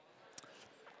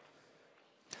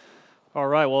All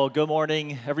right, well, good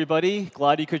morning, everybody.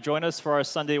 Glad you could join us for our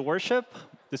Sunday worship.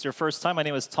 This is your first time. My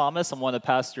name is Thomas. I'm one of the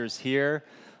pastors here.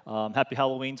 Happy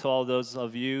Halloween to all those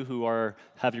of you who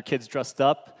have your kids dressed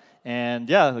up. And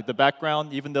yeah, like the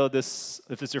background, even though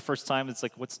if it's your first time, it's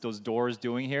like, what's those doors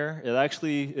doing here? It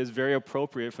actually is very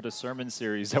appropriate for the sermon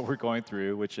series that we're going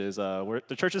through, which is we're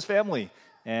the church's family.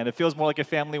 And it feels more like a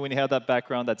family when you have that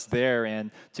background that's there. And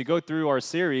to go through our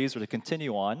series or to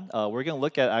continue on, we're going to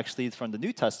look at actually from the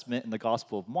New Testament in the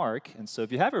Gospel of Mark. And so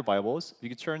if you have your Bibles, you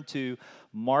can turn to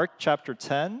Mark chapter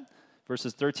 10,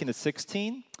 verses 13 to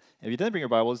 16. If you didn't bring your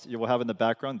Bibles, you will have in the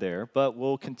background there. But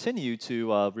we'll continue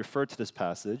to refer to this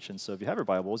passage. And so if you have your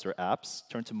Bibles or apps,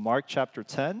 turn to Mark chapter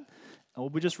 10. And we'll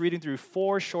be just reading through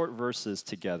 4 short verses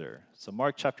together. So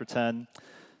Mark chapter 10.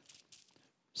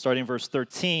 Starting verse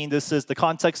 13, the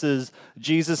context is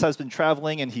Jesus has been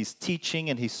traveling and he's teaching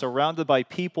and he's surrounded by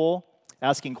people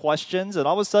asking questions. And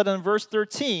all of a sudden in verse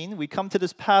 13, we come to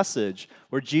this passage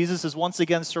where Jesus is once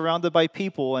again surrounded by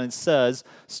people and it says,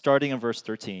 starting in verse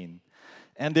 13,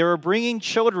 and they were bringing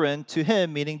children to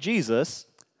him, meaning Jesus,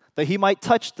 that he might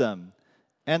touch them.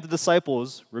 And the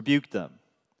disciples rebuked them.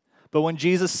 But when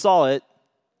Jesus saw it,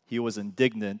 he was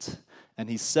indignant and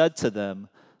he said to them,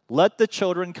 let the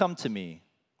children come to me.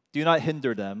 Do not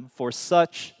hinder them, for to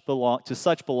such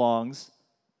belongs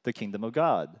the kingdom of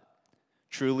God.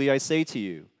 Truly I say to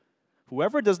you,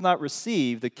 whoever does not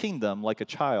receive the kingdom like a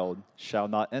child shall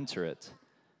not enter it.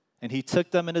 And he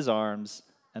took them in his arms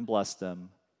and blessed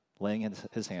them, laying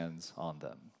his hands on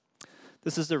them.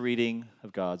 This is the reading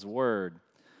of God's word.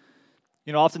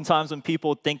 You know, oftentimes when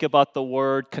people think about the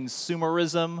word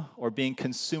consumerism or being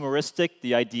consumeristic,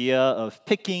 the idea of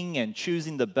picking and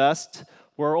choosing the best,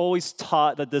 we're always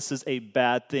taught that this is a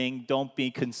bad thing. Don't be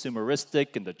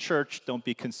consumeristic in the church. Don't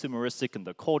be consumeristic in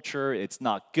the culture. It's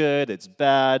not good. It's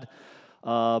bad.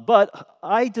 But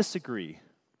I disagree.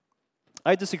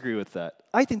 I disagree with that.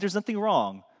 I think there's nothing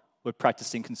wrong with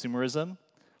practicing consumerism.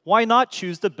 Why not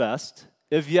choose the best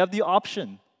if you have the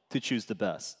option to choose the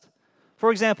best? For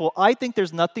example, I think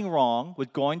there's nothing wrong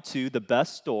with going to the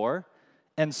best store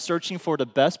and searching for the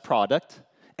best product.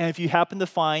 And if you happen to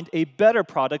find a better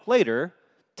product later,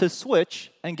 to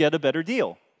switch and get a better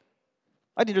deal.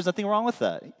 I think there's nothing wrong with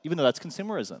that, even though that's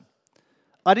consumerism.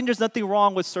 I think there's nothing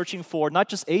wrong with searching for not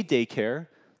just a daycare,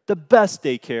 the best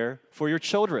daycare for your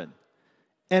children.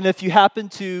 And if you happen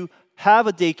to have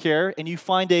a daycare and you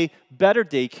find a better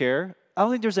daycare, I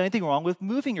don't think there's anything wrong with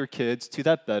moving your kids to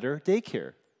that better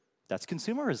daycare. That's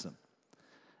consumerism.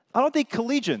 I don't think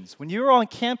collegians, when you're on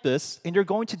campus and you're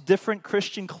going to different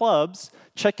Christian clubs,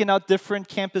 checking out different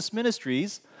campus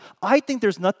ministries, I think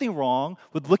there's nothing wrong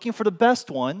with looking for the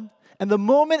best one, and the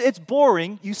moment it's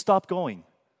boring, you stop going.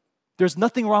 There's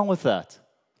nothing wrong with that.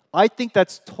 I think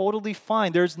that's totally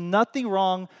fine. There's nothing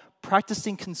wrong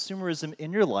practicing consumerism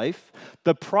in your life.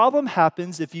 The problem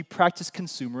happens if you practice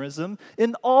consumerism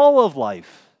in all of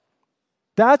life.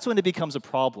 That's when it becomes a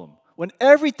problem, when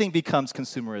everything becomes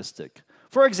consumeristic.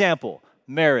 For example,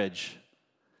 marriage.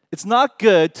 It's not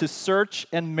good to search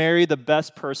and marry the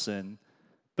best person,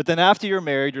 but then after you're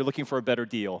married, you're looking for a better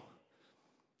deal,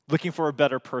 looking for a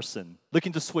better person,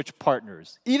 looking to switch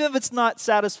partners. Even if it's not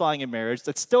satisfying in marriage,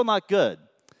 that's still not good.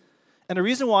 And the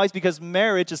reason why is because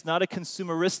marriage is not a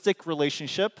consumeristic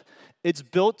relationship. It's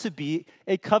built to be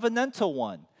a covenantal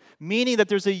one, meaning that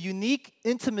there's a unique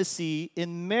intimacy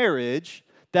in marriage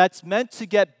that's meant to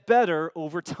get better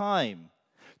over time.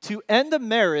 To end a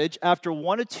marriage after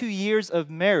 1 or 2 years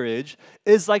of marriage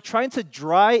is like trying to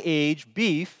dry age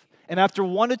beef, and after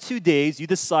 1 or 2 days, you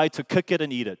decide to cook it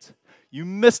and eat it. You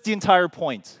missed the entire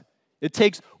point. It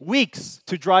takes weeks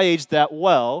to dry age that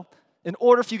well in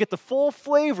order for you to get the full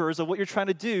flavors of what you're trying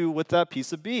to do with that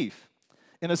piece of beef.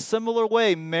 In a similar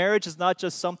way, marriage is not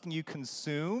just something you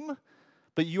consume,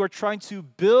 but you are trying to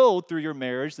build through your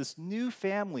marriage this new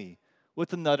family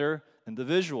with another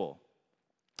individual.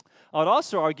 I would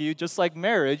also argue, just like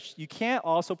marriage, you can't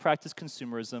also practice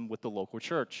consumerism with the local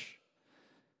church.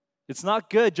 It's not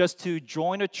good just to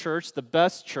join a church, the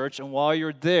best church, and while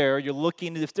you're there, you're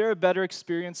looking, if there's a better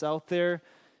experience out there,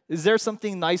 is there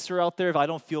something nicer out there if I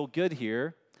don't feel good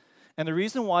here? And the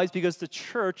reason why is because the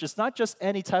church is not just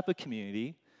any type of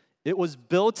community. It was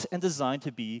built and designed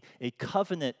to be a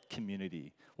covenant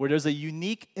community where there's a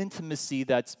unique intimacy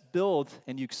that's built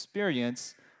and you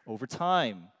experience over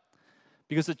time.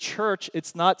 Because the church,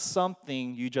 it's not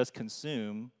something you just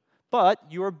consume, but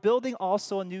you are building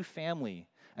also a new family,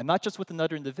 and not just with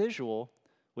another individual,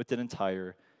 with an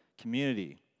entire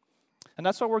community. And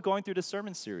that's why we're going through this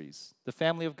sermon series, The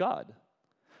Family of God.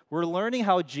 We're learning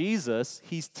how Jesus,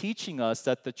 he's teaching us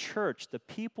that the church, the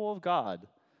people of God,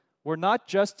 We're not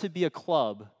just to be a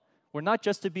club. We're not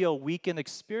just to be a weekend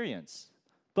experience,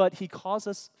 but He calls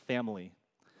us family.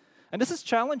 And this is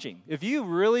challenging. If you've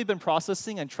really been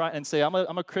processing and try and say, I'm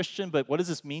a Christian, but what does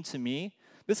this mean to me?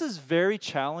 This is very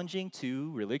challenging to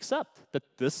really accept that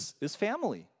this is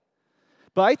family.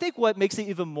 But I think what makes it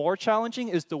even more challenging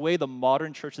is the way the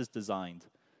modern church is designed.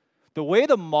 The way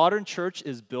the modern church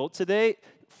is built today,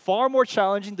 far more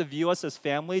challenging to view us as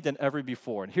family than ever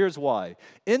before. And here's why.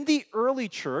 In the early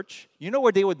church, you know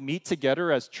where they would meet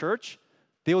together as church?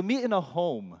 They would meet in a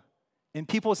home, in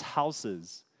people's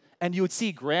houses. And you would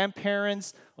see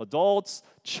grandparents, adults,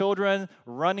 children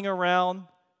running around.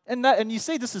 And you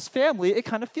say this is family, it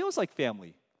kind of feels like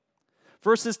family.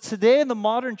 Versus today in the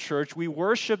modern church, we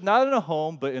worship not in a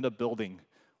home, but in a building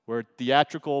where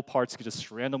theatrical parts could just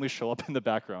randomly show up in the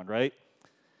background, right?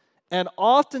 And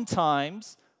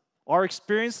oftentimes, our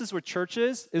experiences with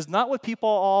churches is not with people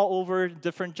all over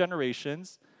different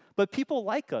generations, but people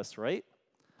like us, right?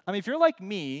 I mean, if you're like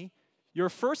me, your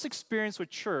first experience with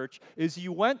church is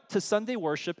you went to Sunday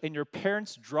worship and your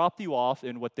parents dropped you off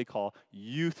in what they call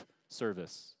youth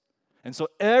service. And so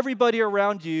everybody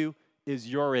around you is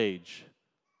your age.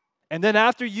 And then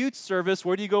after youth service,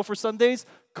 where do you go for Sundays?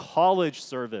 College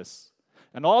service.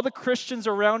 And all the Christians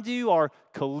around you are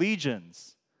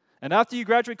collegians. And after you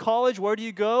graduate college, where do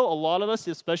you go? A lot of us,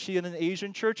 especially in an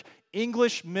Asian church,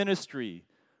 English ministry,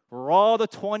 where all the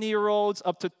 20-year-olds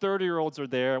up to 30-year-olds are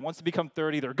there. And once they become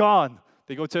 30, they're gone.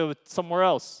 They go to somewhere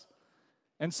else.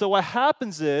 And so what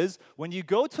happens is, when you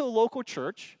go to a local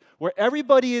church where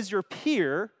everybody is your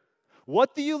peer,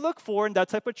 what do you look for in that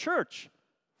type of church?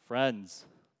 Friends.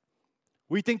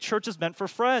 We think church is meant for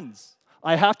friends.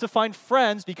 I have to find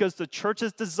friends because the church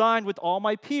is designed with all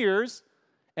my peers,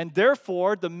 and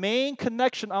therefore, the main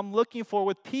connection I'm looking for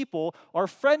with people are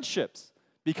friendships,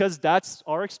 because that's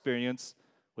our experience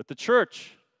with the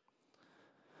church.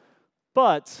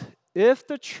 But if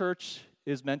the church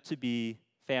is meant to be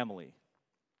family,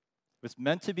 if it's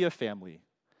meant to be a family,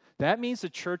 that means the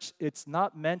church, it's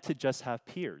not meant to just have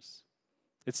peers.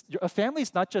 A family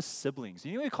is not just siblings.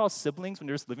 You know what we call siblings when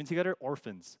they're just living together?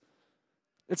 Orphans.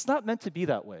 It's not meant to be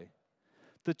that way.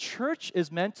 The church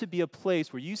is meant to be a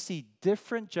place where you see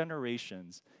different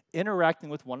generations interacting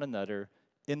with one another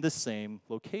in the same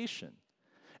location.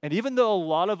 And even though a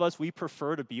lot of us, we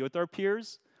prefer to be with our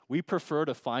peers, we prefer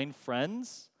to find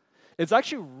friends, it's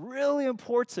actually really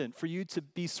important for you to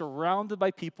be surrounded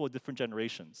by people of different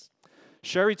generations.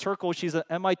 Sherry Turkle, she's an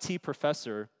MIT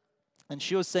professor, and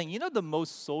she was saying, you know, the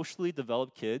most socially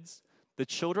developed kids, the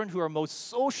children who are most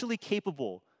socially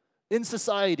capable in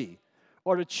society,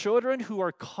 are the children who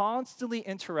are constantly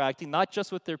interacting not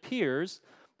just with their peers,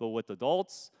 but with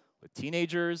adults, with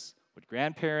teenagers, with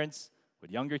grandparents, with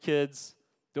younger kids.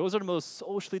 Those are the most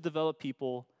socially developed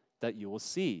people that you will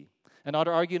see. And I'd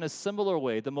argue in a similar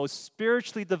way, the most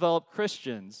spiritually developed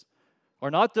Christians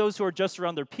are not those who are just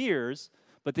around their peers,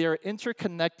 but they are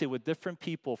interconnected with different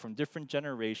people from different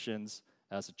generations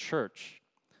as a church.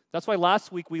 That's why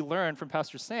last week we learned from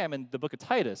Pastor Sam in the book of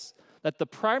Titus that the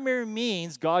primary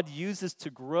means God uses to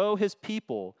grow His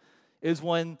people is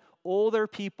when older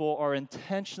people are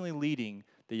intentionally leading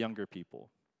the younger people.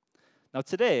 Now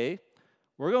today,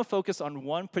 we're going to focus on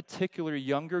one particular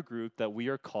younger group that we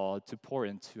are called to pour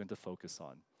into and to focus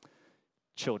on.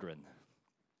 Children.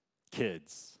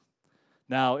 Kids.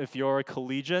 Now, if you're a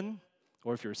collegian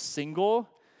or if you're single,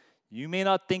 you may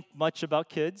not think much about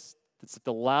kids. It's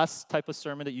the last type of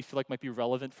sermon that you feel like might be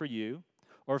relevant for you.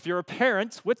 Or if you're a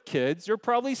parent with kids, you're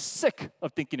probably sick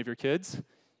of thinking of your kids.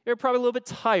 You're probably a little bit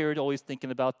tired always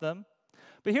thinking about them.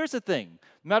 But here's the thing.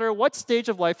 No matter what stage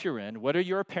of life you're in, whether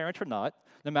you're a parent or not,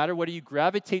 no matter whether you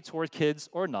gravitate toward kids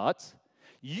or not,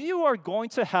 you are going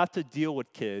to have to deal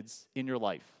with kids in your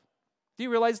life. Do you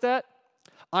realize that?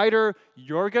 Either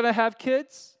you're going to have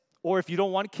kids, or if you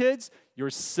don't want kids,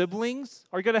 your siblings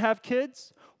are going to have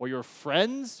kids, or your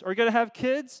friends are going to have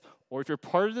kids, or if you're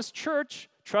part of this church,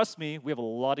 trust me, we have a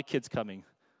lot of kids coming.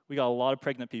 We got a lot of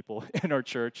pregnant people in our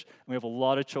church, and we have a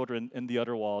lot of children in the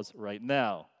other walls right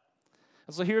now.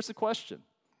 And so here's the question.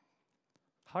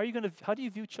 How do you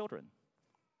view children?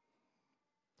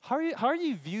 How do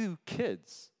you view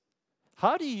kids?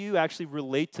 How do you actually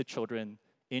relate to children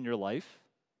in your life?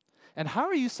 And how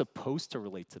are you supposed to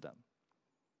relate to them?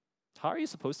 How are you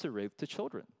supposed to relate to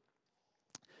children?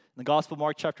 In the Gospel of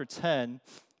Mark chapter 10,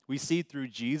 we see through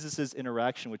Jesus'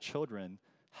 interaction with children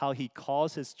how He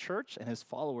calls His church and His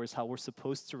followers, how we're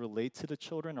supposed to relate to the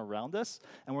children around us.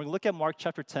 And we're going to look at Mark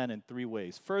chapter 10 in three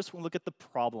ways. First, we'll look at the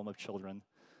problem of children.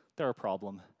 They're a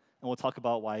problem, and we'll talk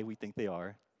about why we think they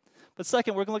are. But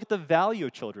second, we're going to look at the value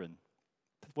of children.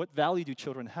 What value do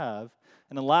children have?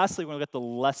 And then lastly, we're going to get the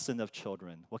lesson of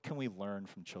children. What can we learn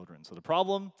from children? So the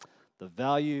problem, the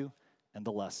value, and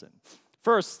the lesson.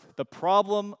 First, the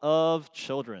problem of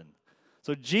children.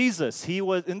 So Jesus, he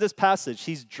was in this passage,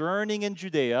 he's journeying in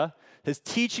Judea. His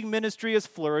teaching ministry is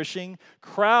flourishing.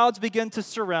 Crowds begin to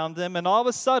surround them. And all of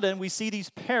a sudden, we see these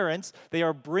parents, they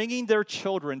are bringing their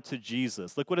children to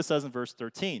Jesus. Look what it says in verse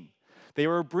 13. They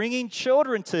were bringing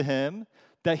children to him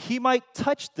that he might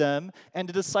touch them, and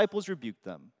the disciples rebuked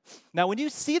them. Now, when you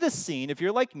see this scene, if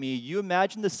you're like me, you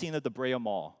imagine the scene of the Brea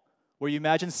Mall, where you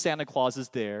imagine Santa Claus is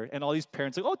there, and all these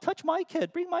parents are like, oh, touch my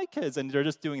kid, bring my kids, and they're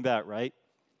just doing that, right?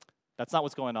 That's not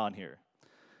what's going on here.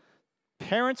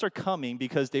 Parents are coming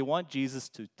because they want Jesus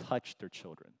to touch their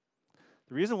children.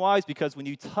 The reason why is because when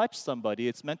you touch somebody,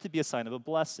 it's meant to be a sign of a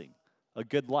blessing, a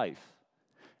good life.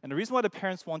 And the reason why the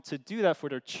parents want to do that for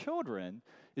their children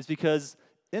is because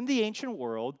in the ancient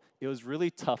world, it was really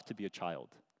tough to be a child.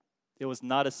 It was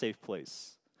not a safe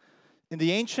place. In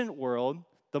the ancient world,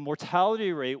 the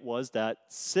mortality rate was that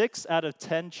 6 out of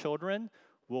 10 children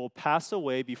will pass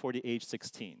away before the age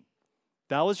 16.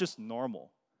 That was just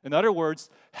normal. In other words,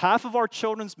 half of our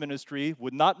children's ministry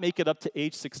would not make it up to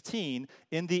age 16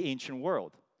 in the ancient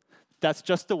world. That's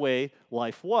just the way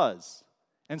life was.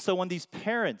 And so when these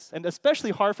parents, and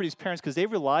especially hard for these parents because they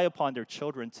rely upon their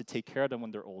children to take care of them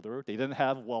when they're older. They didn't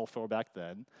have welfare back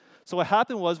then. So what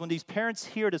happened was when these parents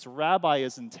hear this rabbi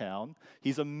is in town,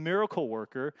 he's a miracle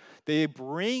worker, they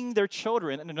bring their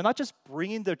children, and they're not just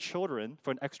bringing their children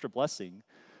for an extra blessing.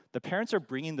 The parents are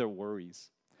bringing their worries.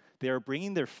 They are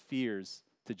bringing their fears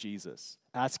to Jesus,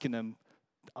 asking him,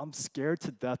 I'm scared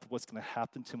to death of what's going to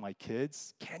happen to my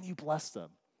kids. Can you bless them?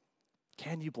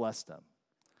 Can you bless them?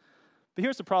 But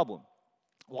here's the problem.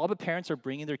 While the parents are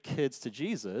bringing their kids to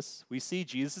Jesus, we see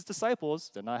Jesus'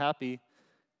 disciples, they're not happy.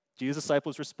 Jesus'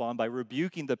 disciples respond by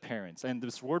rebuking the parents. And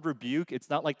this word rebuke, it's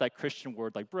not like that Christian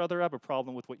word, like, brother, I have a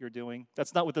problem with what you're doing.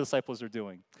 That's not what the disciples are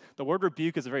doing. The word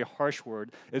rebuke is a very harsh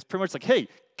word. It's pretty much like, hey,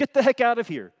 get the heck out of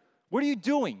here. What are you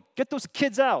doing? Get those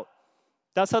kids out.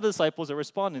 That's how the disciples are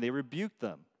responding. They rebuke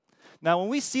them. Now, when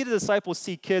we see the disciples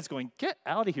see kids going, get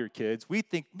out of here, kids, we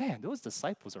think, man, those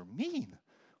disciples are mean.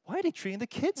 Why are they treating the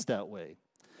kids that way?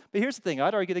 But here's the thing.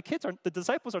 I'd argue the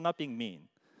disciples are not being mean.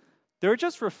 They're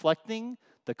just reflecting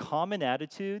the common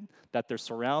attitude that their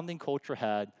surrounding culture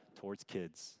had towards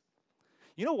kids.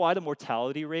 You know why the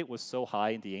mortality rate was so high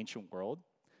in the ancient world?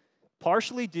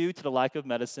 Partially due to the lack of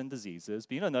medicine diseases,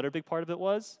 but you know another big part of it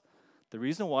was? The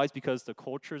reason why is because the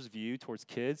culture's view towards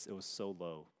kids, it was so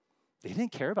low. They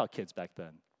didn't care about kids back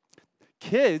then.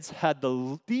 Kids had the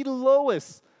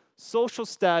lowest social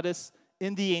status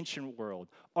in the ancient world,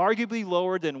 arguably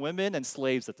lower than women and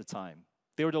slaves at the time.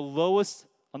 They were the lowest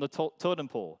on the totem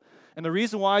pole. And the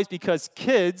reason why is because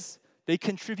kids, they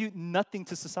contribute nothing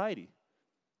to society.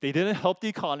 They didn't help the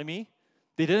economy.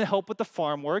 They didn't help with the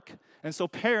farm work. And so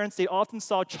parents, they often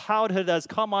saw childhood as,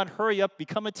 come on, hurry up,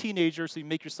 become a teenager so you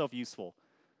make yourself useful.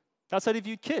 That's how they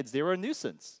viewed kids. They were a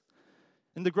nuisance.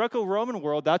 In the Greco-Roman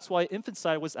world, that's why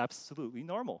infanticide was absolutely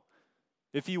normal.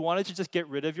 If you wanted to just get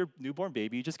rid of your newborn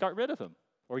baby, you just got rid of him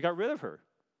or you got rid of her.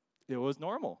 It was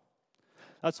normal.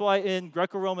 That's why in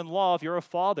Greco-Roman law, if you're a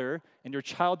father and your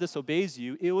child disobeys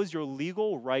you, it was your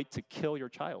legal right to kill your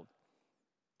child.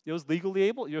 It was legally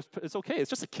able. It's okay. It's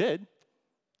just a kid.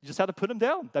 You just had to put him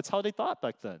down. That's how they thought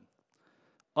back then.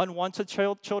 Unwanted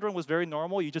children was very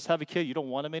normal. You just have a kid. You don't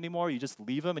want him anymore. You just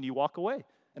leave him and you walk away.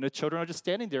 And the children are just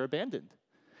standing there abandoned.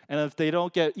 And if they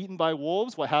don't get eaten by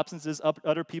wolves, what happens is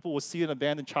other people will see an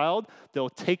abandoned child. They'll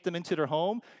take them into their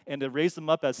home and they'll raise them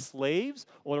up as slaves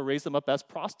or they'll raise them up as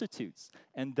prostitutes.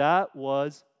 And that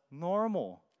was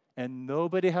normal. And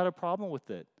nobody had a problem with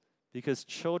it because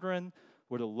children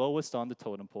were the lowest on the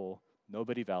totem pole.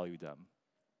 Nobody valued them.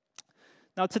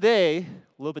 Now today, a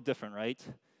little bit different, right?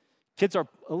 Kids are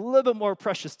a little bit more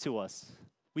precious to us.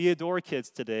 We adore kids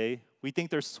today. We think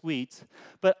they're sweet.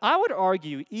 But I would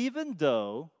argue, even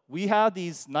though we have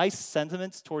these nice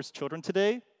sentiments towards children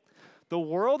today, the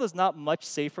world is not much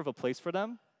safer of a place for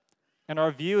them, and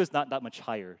our view is not that much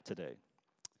higher today.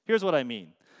 Here's what I mean.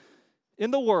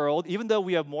 In the world, even though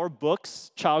we have more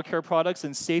books, childcare products,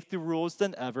 and safety rules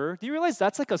than ever, do you realize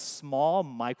that's like a small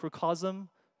microcosm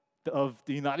of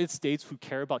the United States who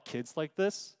care about kids like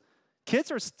this?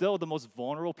 Kids are still the most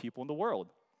vulnerable people in the world.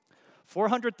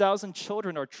 400,000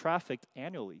 children are trafficked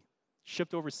annually,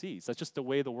 shipped overseas. That's just the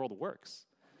way the world works.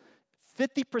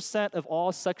 50% of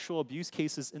all sexual abuse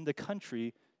cases in the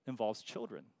country involves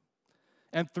children.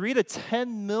 And 3 to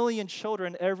 10 million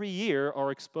children every year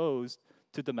are exposed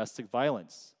to domestic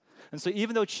violence. And so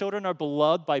even though children are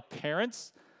beloved by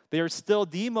parents, They are still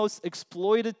the most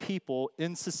exploited people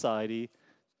in society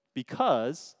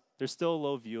because there's still a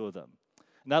low view of them.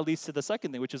 And that leads to the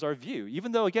second thing, which is our view.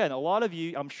 Even though, again, a lot of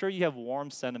you, I'm sure you have warm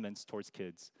sentiments towards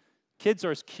kids. Kids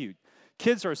are cute.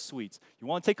 Kids are sweet. You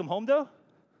want to take them home, though?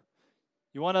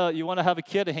 You want to have a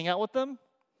kid and hang out with them?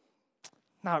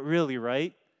 Not really,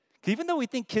 right? 'Cause even though we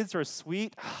think kids are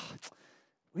sweet,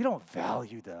 we don't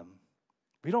value them.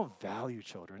 We don't value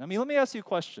children. I mean, let me ask you a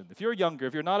question. If you're younger,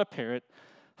 if you're not a parent,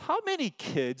 how many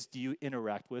kids do you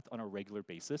interact with on a regular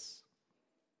basis?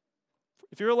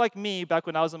 If you're like me, back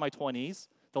when I was in my 20s,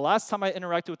 the last time I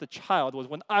interacted with a child was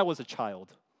when I was a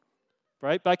child,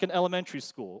 right? Back in elementary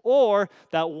school. Or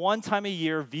that one time a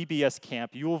year VBS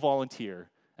camp, you will volunteer.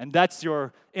 And that's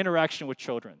your interaction with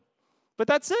children. But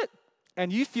that's it.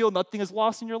 And you feel nothing is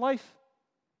lost in your life.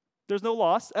 There's no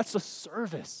loss. That's a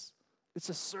service. It's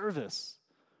a service.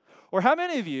 Or how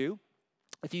many of you,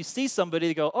 if you see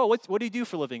somebody go, oh, what do you do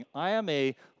for a living? I am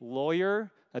a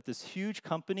lawyer at this huge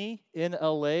company in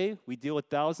LA. We deal with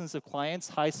thousands of clients,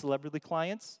 high celebrity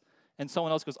clients. And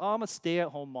someone else goes, oh, I'm a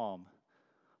stay-at-home mom.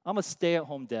 I'm a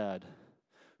stay-at-home dad.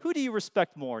 Who do you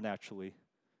respect more naturally?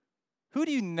 Who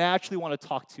do you naturally want to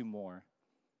talk to more?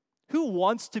 Who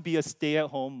wants to be a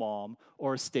stay-at-home mom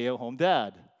or a stay-at-home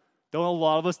dad? Don't a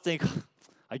lot of us think,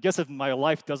 I guess if my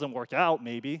life doesn't work out,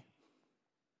 maybe.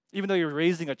 Even though you're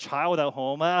raising a child at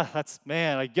home,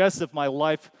 I guess if my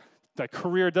life, that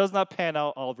career does not pan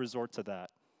out, I'll resort to that.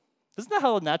 Isn't that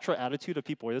how the natural attitude of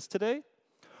people is today?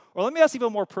 Or let me ask you a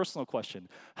more personal question.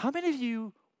 How many of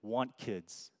you want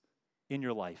kids in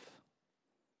your life?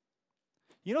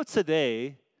 You know,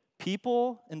 today,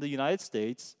 people in the United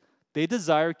States, they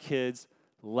desire kids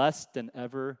less than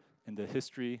ever in the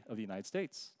history of the United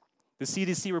States. The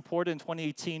CDC reported in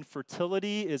 2018,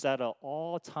 fertility is at an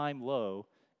all-time low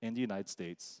in the United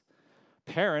States.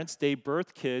 Parents, they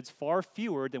birth kids far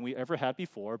fewer than we ever had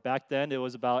before. Back then, it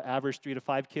was about average 3 to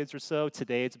 5 kids or so.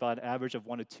 Today, it's about an average of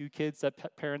 1 to 2 kids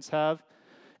that parents have.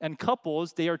 And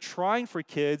couples, they are trying for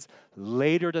kids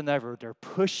later than ever. They're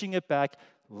pushing it back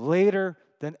later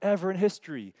than ever in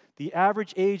history. The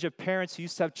average age of parents who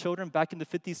used to have children back in the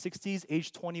 50s, 60s,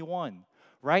 age 21.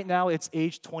 Right now, it's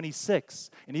age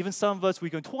 26. And even some of us, we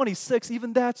go, 26,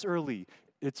 even that's early.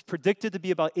 It's predicted to be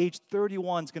about age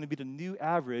 31 is going to be the new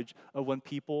average of when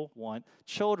people want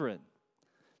children.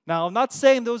 Now, I'm not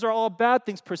saying those are all bad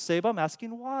things per se, but I'm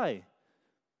asking why.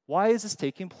 Why is this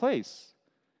taking place?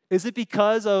 Is it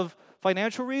because of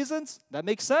financial reasons? That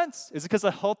makes sense. Is it because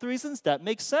of health reasons? That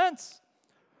makes sense.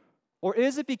 Or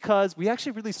is it because we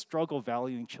actually really struggle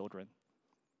valuing children?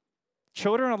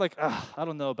 Children are like, I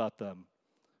don't know about them.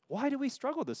 Why do we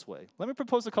struggle this way? Let me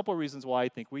propose a couple of reasons why I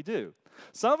think we do.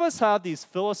 Some of us have these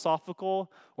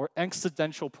philosophical or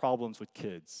existential problems with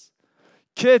kids.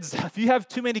 Kids, if you have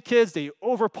too many kids, they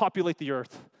overpopulate the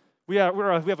earth. We have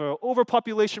an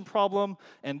overpopulation problem,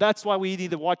 and that's why we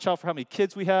need to watch out for how many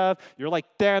kids we have. You're like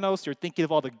Thanos, you're thinking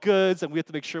of all the goods, and we have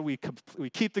to make sure we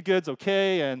keep the goods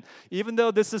okay. And even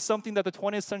though this is something that the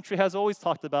 20th century has always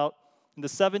talked about, in the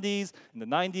 70s, in the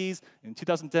 90s, in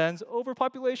 2010s,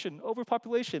 overpopulation,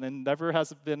 and never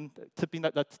has been tipping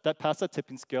that past that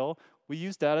tipping scale. We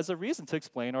use that as a reason to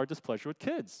explain our displeasure with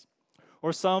kids.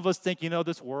 Or some of us think,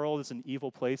 this world is an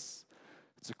evil place.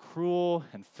 It's a cruel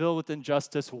and filled with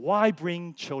injustice. Why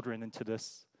bring children into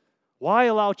this? Why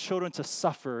allow children to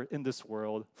suffer in this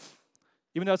world?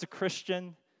 Even though as a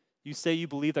Christian, you say you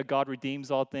believe that God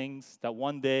redeems all things, that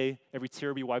one day every tear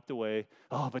will be wiped away.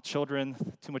 Oh, but children,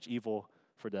 too much evil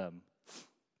for them.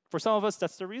 For some of us,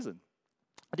 that's the reason.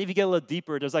 I think if you get a little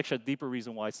deeper, there's actually a deeper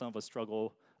reason why some of us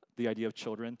struggle with the idea of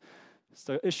children. It's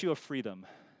the issue of freedom.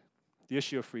 The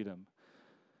issue of freedom.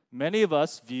 Many of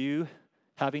us view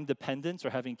having dependents or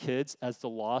having kids as the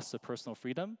loss of personal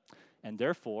freedom, and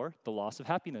therefore the loss of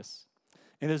happiness.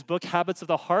 In his book, Habits of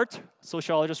the Heart,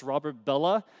 sociologist Robert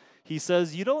Bellah, he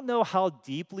says, you don't know how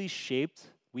deeply shaped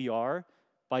we are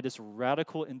by this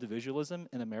radical individualism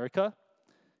in America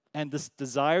and this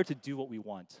desire to do what we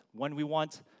want, when we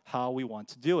want, how we want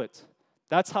to do it.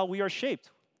 That's how we are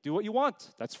shaped. Do what you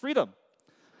want. That's freedom.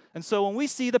 And so when we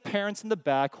see the parents in the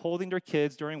back holding their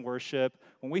kids during worship,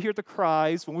 when we hear the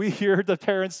cries, when we hear the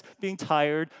parents being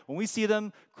tired, when we see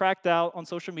them cracked out on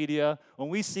social media, when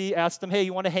we ask them, hey,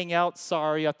 you want to hang out?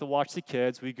 Sorry, I have to watch the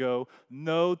kids. We go,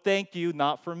 no, thank you,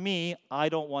 not for me. I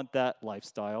don't want that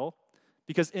lifestyle.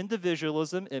 Because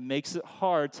individualism, it makes it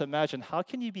hard to imagine how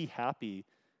can you be happy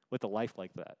with a life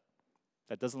like that?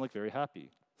 That doesn't look very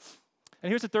happy. And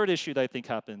here's the third issue that I think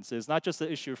happens, is not just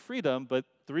the issue of freedom, but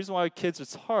the reason why kids,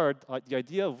 it's hard, the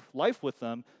idea of life with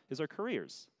them, is our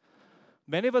careers.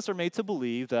 Many of us are made to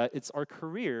believe that it's our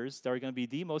careers that are going to be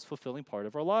the most fulfilling part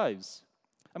of our lives.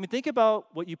 I mean, think about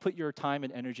what you put your time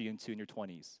and energy into in your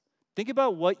 20s. Think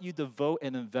about what you devote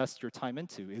and invest your time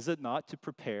into. Is it not to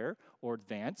prepare or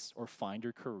advance or find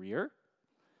your career?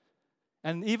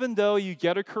 And even though you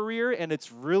get a career and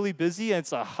it's really busy and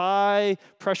it's a high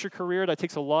pressure career that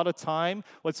takes a lot of time,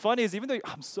 what's funny is even though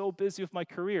I'm so busy with my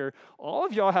career, all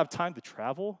of y'all have time to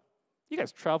travel. You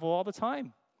guys travel all the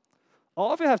time.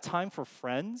 All of you have time for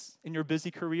friends in your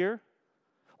busy career.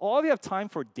 All of you have time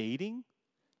for dating.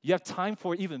 You have time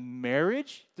for even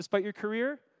marriage despite your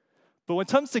career. But when it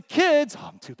comes to kids,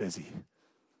 I'm too busy.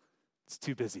 It's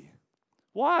too busy.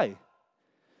 Why?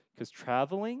 Because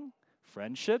traveling,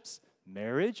 friendships,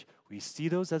 marriage, we see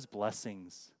those as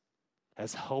blessings,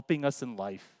 as helping us in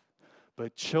life.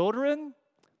 But children,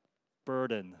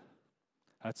 burden.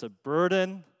 That's a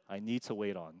burden I need to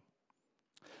wait on.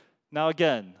 Now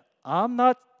again,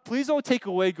 please don't take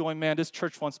away going, man, this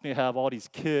church wants me to have all these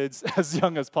kids as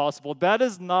young as possible. That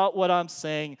is not what I'm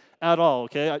saying at all,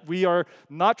 okay? We are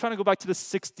not trying to go back to the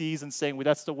 60s and saying, well,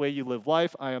 that's the way you live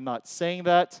life. I am not saying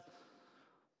that.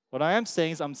 What I am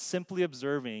saying is I'm simply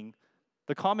observing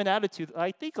the common attitude that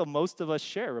I think most of us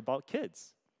share about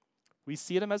kids. We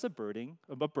see them as a burden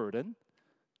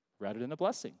rather than a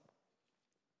blessing.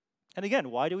 And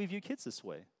again, why do we view kids this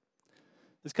way?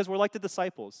 It's because we're like the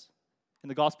disciples in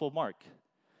the Gospel of Mark.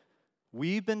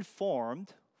 We've been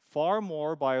formed far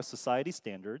more by our society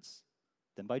standards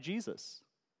than by Jesus.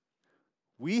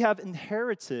 We have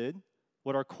inherited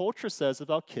what our culture says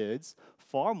about kids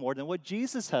far more than what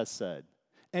Jesus has said.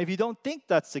 And if you don't think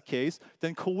that's the case,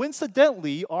 then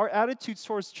coincidentally, our attitude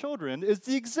towards children is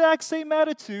the exact same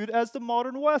attitude as the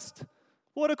modern West.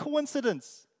 What a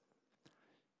coincidence.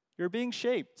 You're being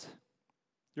shaped.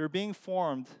 You're being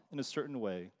formed in a certain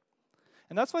way.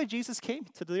 And that's why Jesus came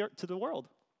to the world.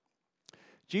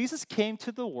 Jesus came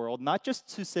to the world not just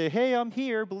to say, hey, I'm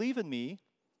here, believe in me.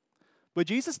 But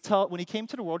Jesus, when he came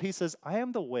to the world, he says, I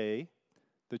am the way,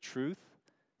 the truth,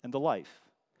 and the life.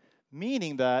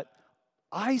 Meaning that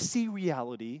I see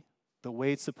reality the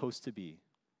way it's supposed to be.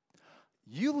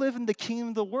 You live in the kingdom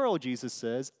of the world, Jesus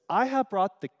says. I have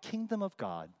brought the kingdom of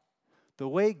God, the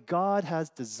way God has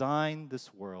designed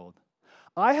this world.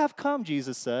 I have come,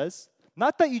 Jesus says,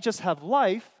 not that you just have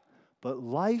life, but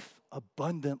life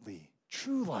abundantly,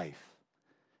 true life.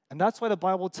 And that's why the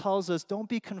Bible tells us, don't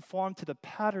be conformed to the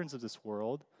patterns of this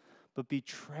world, but be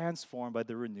transformed by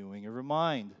the renewing of your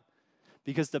mind.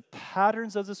 Because the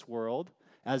patterns of this world,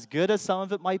 as good as some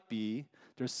of it might be,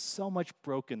 there's so much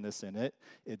brokenness in it.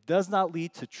 It does not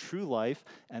lead to true life,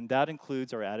 and that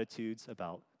includes our attitudes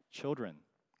about children.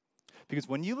 Because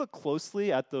when you look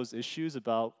closely at those issues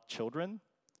about children,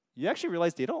 you actually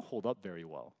realize they don't hold up very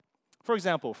well. For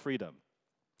example, freedom.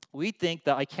 We think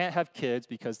that I can't have kids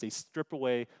because they strip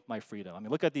away my freedom. I mean,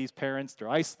 look at these parents. They're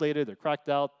isolated. They're cracked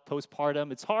out,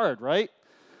 postpartum. It's hard, right?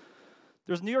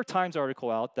 There's a New York Times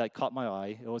article out that caught my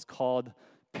eye. It was called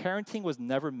Parenting Was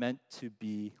Never Meant to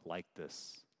Be Like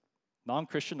This.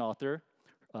 Non-Christian author,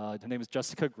 her name is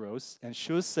Jessica Gross, and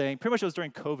she was saying, pretty much it was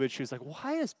during COVID, she was like,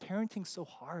 why is parenting so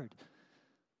hard?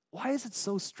 Why is it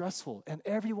so stressful? And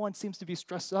everyone seems to be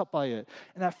stressed out by it.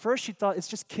 And at first she thought it's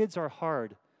just kids are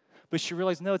hard. But she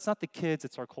realized, no, it's not the kids,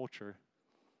 it's our culture.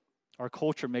 Our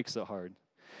culture makes it hard.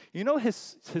 You know,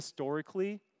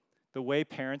 historically, the way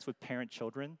parents would parent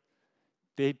children,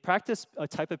 they practice a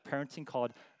type of parenting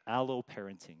called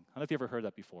allo-parenting. I don't know if you ever heard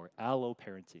that before,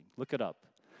 allo-parenting. Look it up.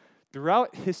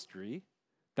 Throughout history,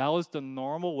 that was the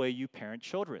normal way you parent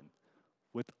children.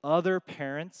 With other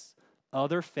parents,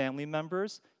 other family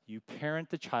members, you parent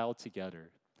the child together.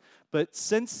 But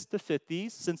since the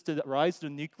 50s, since the rise of the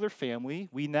nuclear family,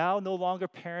 we now no longer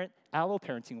parent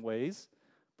allo-parenting ways,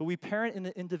 but we parent in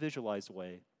an individualized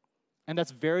way. And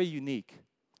that's very unique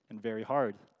and very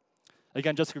hard.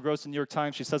 Again, Jessica Gross in the New York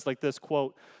Times, she says like this,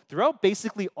 quote, throughout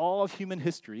basically all of human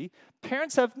history,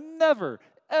 parents have never,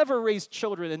 ever raised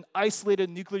children in isolated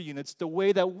nuclear units the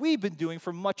way that we've been doing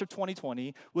for much of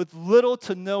 2020 with little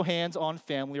to no hands-on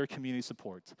family or community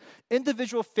support.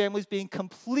 Individual families being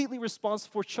completely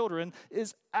responsible for children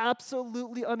is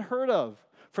absolutely unheard of.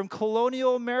 From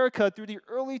colonial America through the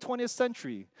early 20th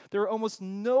century, there were almost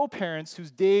no parents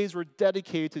whose days were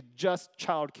dedicated to just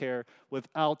childcare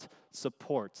without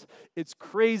support. It's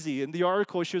crazy. In the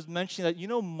article, she was mentioning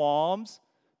that, moms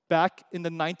back in the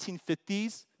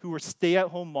 1950s who were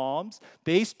stay-at-home moms,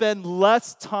 they spend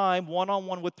less time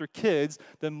one-on-one with their kids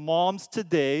than moms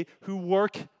today who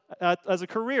work as a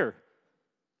career.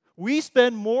 We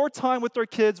spend more time with our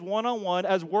kids one-on-one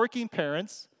as working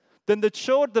parents than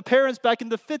the parents back in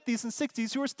the 50s and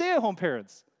 60s who were stay-at-home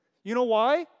parents. You know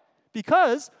why?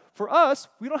 Because for us,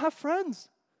 we don't have friends.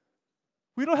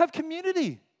 We don't have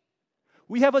community.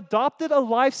 We have adopted a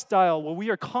lifestyle where we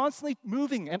are constantly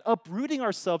moving and uprooting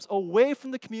ourselves away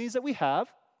from the communities that we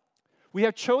have. We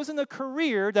have chosen a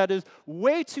career that is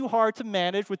way too hard to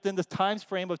manage within the time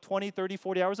frame of 20, 30,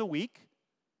 40 hours a week.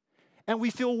 And we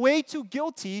feel way too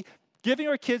guilty giving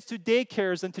our kids to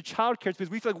daycares and to childcares because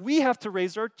we feel like we have to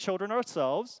raise our children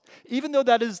ourselves, even though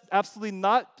that is absolutely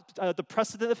not the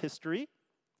precedent of history.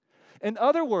 In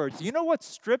other words, you know what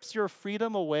strips your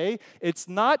freedom away? It's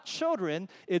not children,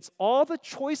 it's all the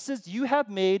choices you have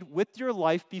made with your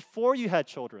life before you had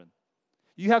children.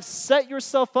 You have set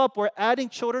yourself up where adding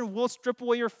children will strip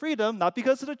away your freedom, not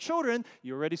because of the children,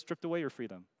 you already stripped away your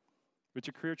freedom with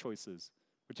your career choices,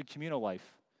 with your communal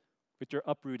life, with your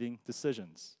uprooting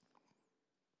decisions.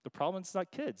 The problem is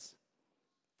not kids.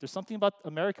 There's something about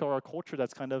America or our culture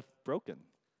that's kind of broken.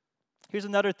 Here's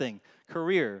another thing,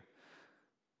 career.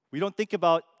 We don't think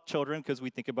about children because we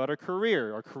think about our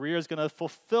career. Our career is going to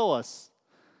fulfill us.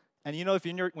 And you know,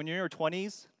 when you're in your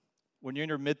 20s, when you're in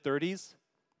your mid-30s,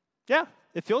 yeah,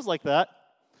 it feels like that.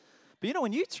 But you know,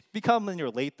 when you become in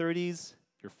your late 30s,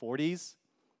 your 40s,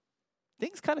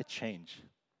 things kind of change.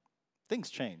 Things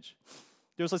change.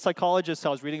 There was a psychologist I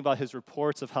was reading about his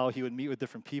reports of how he would meet with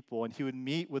different people, and he would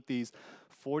meet with these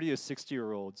 40 to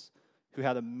 60-year-olds who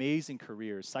had amazing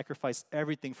careers, sacrificed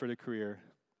everything for their career,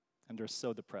 and they're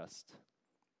so depressed.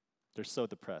 They're so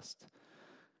depressed.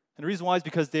 And the reason why is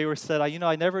because they were said,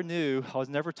 I never knew, I was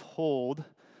never told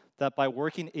that by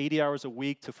working 80 hours a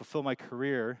week to fulfill my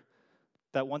career,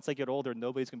 that once I get older,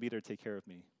 nobody's going to be there to take care of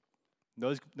me.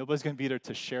 Nobody's going to be there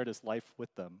to share this life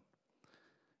with them.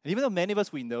 And even though many of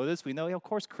us, we know this, we know, of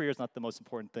course, career is not the most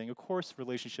important thing. Of course,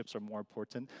 relationships are more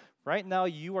important. Right now,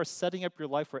 you are setting up your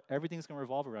life where everything's going to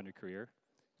revolve around your career.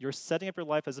 You're setting up your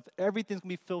life as if everything's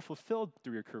going to be fulfilled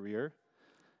through your career. And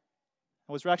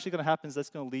what's actually going to happen is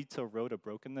that's going to lead to a road of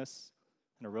brokenness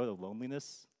and a road of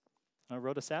loneliness and a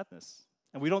road of sadness.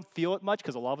 And we don't feel it much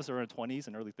because a lot of us are in our 20s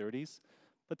and early 30s.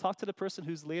 But talk to the person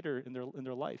who's later in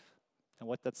their life and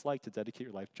what that's like to dedicate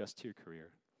your life just to your career.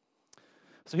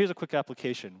 So here's a quick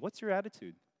application. What's your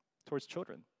attitude towards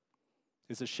children?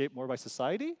 Is it shaped more by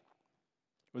society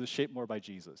or is it shaped more by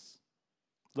Jesus?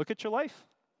 Look at your life.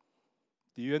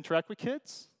 Do you interact with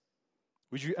kids?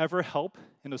 Would you ever help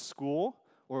in a school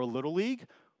or a little league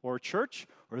or a church?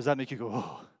 Or does that make you go,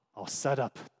 oh, I'll set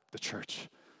up the church.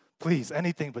 Please,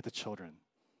 anything but the children.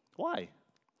 Why?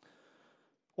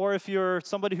 Or if you're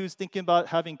somebody who's thinking about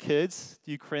having kids,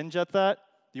 do you cringe at that?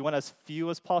 Do you want as few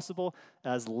as possible,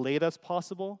 as late as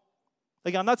possible?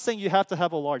 Like, I'm not saying you have to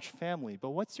have a large family,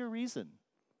 but what's your reason?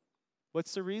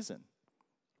 What's the reason?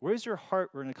 Where's your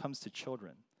heart when it comes to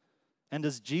children? And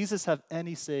does Jesus have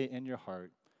any say in your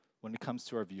heart when it comes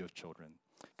to our view of children?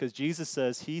 Because Jesus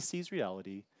says he sees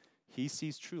reality, he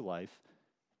sees true life,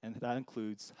 and that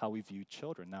includes how we view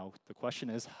children. Now, the question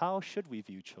is, how should we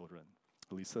view children?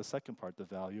 At least the second part, the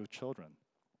value of children.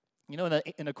 You know,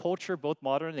 in a culture, both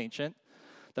modern and ancient,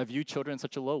 that view children in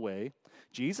such a low way,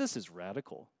 Jesus is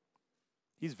radical.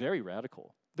 He's very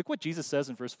radical. Look what Jesus says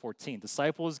in verse 14.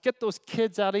 Disciples, get those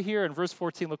kids out of here. In verse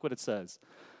 14, look what it says.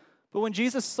 But when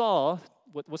Jesus saw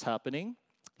what was happening,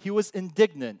 he was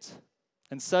indignant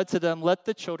and said to them, let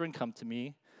the children come to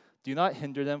me. Do not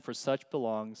hinder them, for such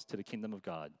belongs to the kingdom of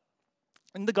God.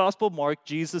 In the Gospel of Mark,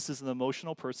 Jesus is an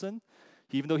emotional person.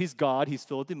 Even though he's God, he's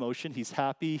filled with emotion. He's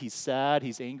happy, he's sad,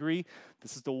 he's angry.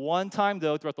 This is the one time,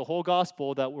 though, throughout the whole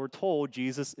gospel that we're told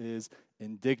Jesus is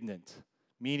indignant,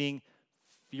 meaning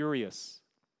furious.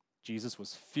 Jesus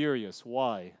was furious.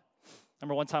 Why? I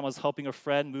remember one time I was helping a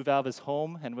friend move out of his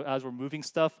home, and as we're moving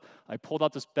stuff, I pulled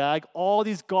out this bag. All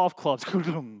these golf clubs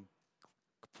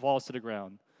falls to the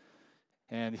ground.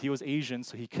 And he was Asian,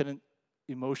 so he couldn't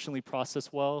emotionally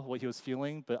process well what he was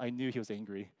feeling, but I knew he was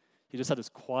angry. He just had this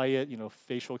quiet,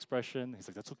 facial expression. He's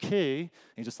like, that's okay. And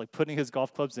he's just like putting his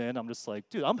golf clubs in. I'm just like,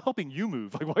 dude, I'm helping you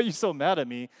move. Like, why are you so mad at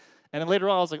me? And then later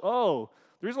on, I was like, oh,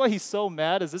 the reason why he's so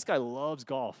mad is this guy loves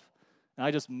golf. And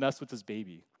I just messed with his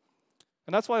baby.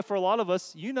 And that's why for a lot of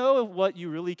us, you know what you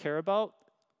really care about,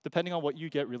 depending on what you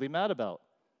get really mad about.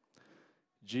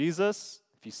 Jesus,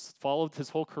 if you followed his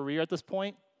whole career at this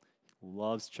point,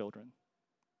 loves children.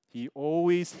 He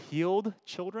always healed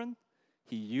children.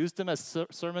 He used them as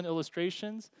sermon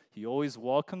illustrations. He always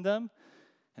welcomed them.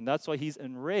 And that's why he's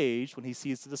enraged when he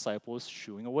sees the disciples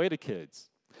shooing away the kids.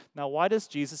 Now, why does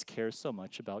Jesus care so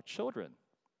much about children?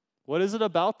 What is it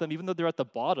about them? Even though they're at the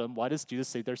bottom, why does Jesus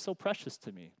say they're so precious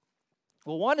to me?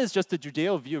 Well, one is just the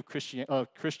Judeo view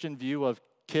of Christian view of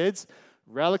kids,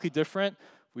 radically different.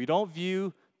 We don't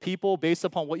view people based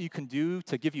upon what you can do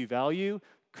to give you value.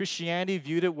 Christianity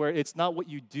viewed it where it's not what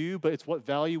you do, but it's what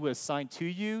value was assigned to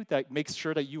you that makes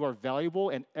sure that you are valuable,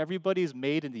 and everybody is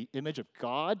made in the image of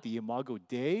God, the Imago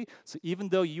Dei. So even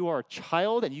though you are a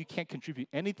child and you can't contribute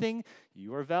anything,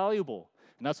 you are valuable.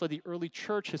 And that's why the early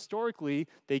church, historically,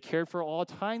 they cared for all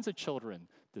kinds of children,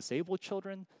 disabled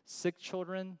children, sick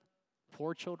children,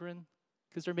 poor children,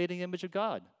 because they're made in the image of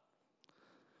God.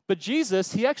 But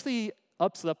Jesus, he actually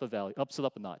ups it up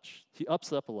a notch. He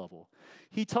ups it up a level.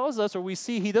 He tells us, or we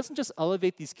see, he doesn't just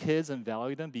elevate these kids and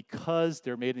value them because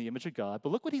they're made in the image of God,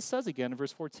 but look what he says again in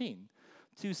verse 14.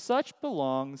 To such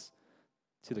belongs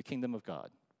to the kingdom of God.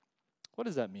 What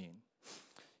does that mean?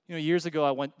 Years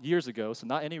ago, so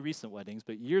not any recent weddings,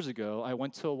 but years ago, I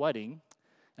went to a wedding.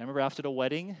 And I remember after the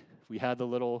wedding, we had the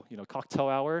little, cocktail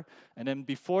hour. And then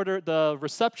before the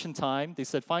reception time, they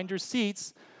said, find your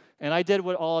seats. And I did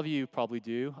what all of you probably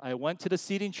do. I went to the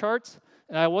seating chart,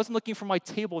 and I wasn't looking for my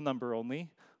table number only.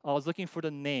 I was looking for the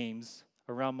names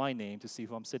around my name to see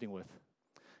who I'm sitting with.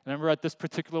 And I remember at this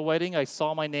particular wedding, I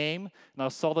saw my name, and I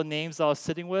saw the names that I was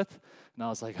sitting with, and I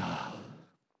was like, ah.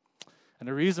 And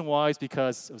the reason why is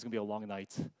because it was going to be a long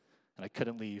night, and I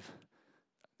couldn't leave.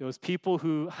 There was people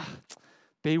who,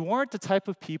 they weren't the type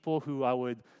of people who I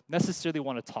would necessarily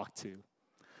want to talk to.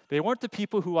 They weren't the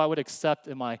people who I would accept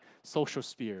in my social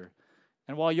sphere.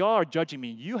 And while y'all are judging me,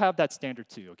 you have that standard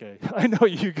too, okay? I know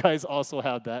you guys also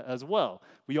have that as well.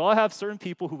 We all have certain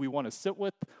people who we want to sit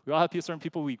with. We all have certain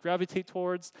people we gravitate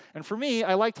towards. And for me,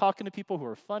 I like talking to people who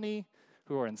are funny,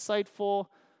 who are insightful,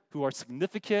 who are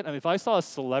significant. I mean, if I saw a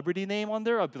celebrity name on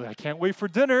there, I'd be like, I can't wait for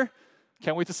dinner.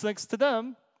 Can't wait to sit next to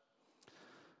them.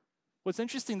 What's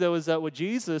interesting, though, is that what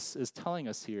Jesus is telling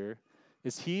us here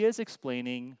is he is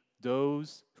explaining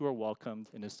those who are welcomed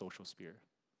in his social sphere,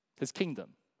 his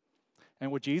kingdom.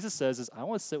 And what Jesus says is, I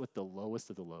want to sit with the lowest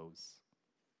of the lows.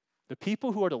 The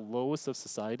people who are the lowest of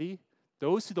society,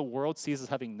 those who the world sees as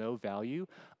having no value,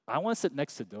 I want to sit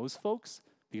next to those folks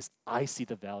because I see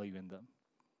the value in them.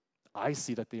 I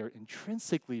see that they are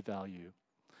intrinsically valued.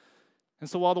 And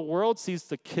so while the world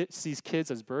sees kids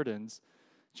as burdens,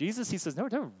 Jesus, he says, no,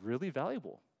 they're really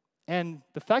valuable. And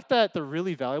the fact that they're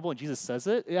really valuable, and Jesus says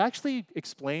it, it actually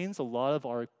explains a lot of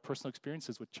our personal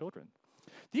experiences with children.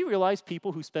 Do you realize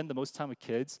people who spend the most time with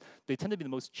kids, they tend to be the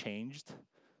most changed?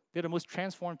 They're the most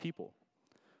transformed people.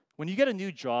 When you get a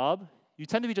new job, you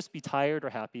tend to just be tired or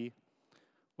happy.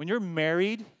 When you're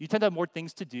married, you tend to have more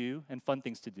things to do and fun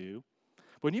things to do.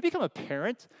 But when you become a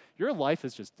parent, your life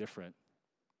is just different.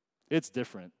 It's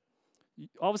different.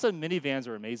 All of a sudden, minivans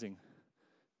are amazing.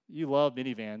 You love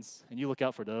minivans, and you look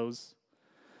out for those.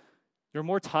 You're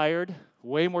more tired,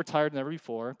 way more tired than ever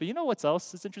before. But you know what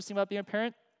else is interesting about being a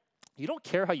parent? You don't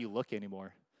care how you look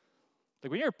anymore.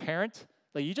 Like when you're a parent,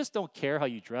 like you just don't care how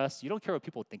you dress. You don't care what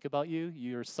people think about you.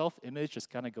 Your self-image just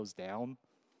kind of goes down.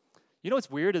 You know what's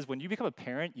weird is when you become a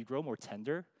parent, you grow more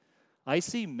tender. I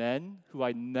see men who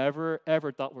I never,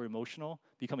 ever thought were emotional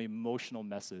become emotional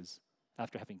messes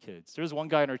after having kids. There's one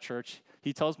guy in our church,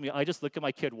 he tells me, I just look at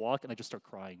my kid walk and I just start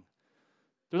crying.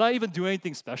 They're not even doing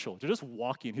anything special. They're just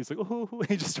walking. He's like, oh, and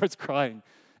he just starts crying.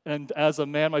 And as a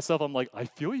man myself, I'm like, I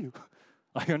feel you.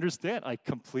 I understand. I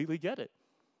completely get it.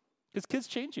 Because kids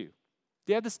change you.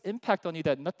 They have this impact on you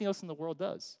that nothing else in the world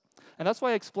does. And that's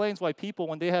why it explains why people,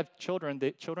 when they have children,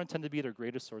 children tend to be their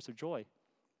greatest source of joy.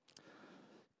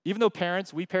 Even though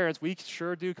we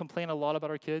sure do complain a lot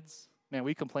about our kids. Man,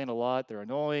 we complain a lot. They're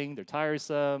annoying. They're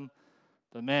tiresome.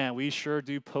 But man, we sure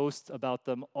do post about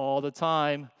them all the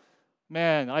time.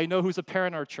 Man, I know who's a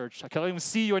parent in our church. I can't even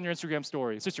see you on your Instagram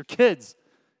story. It's just your kids.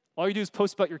 All you do is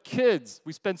post about your kids.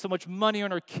 We spend so much money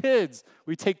on our kids.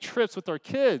 We take trips with our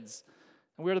kids.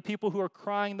 And we're the people who are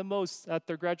crying the most at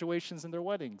their graduations and their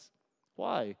weddings.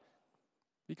 Why?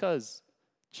 Because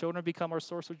children become our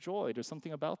source of joy. There's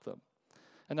something about them.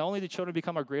 And not only do children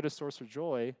become our greatest source of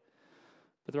joy,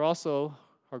 but they're also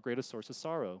our greatest source of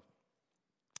sorrow.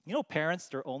 You know, parents,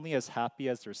 they're only as happy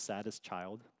as their saddest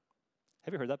child.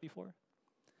 Have you heard that before?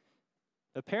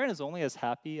 A parent is only as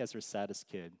happy as their saddest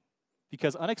kid.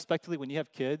 Because unexpectedly, when you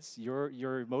have kids, your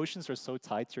emotions are so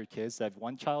tied to your kids that if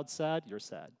one child's sad, you're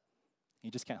sad.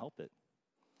 You just can't help it.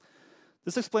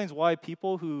 This explains why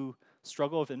people who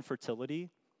struggle with infertility,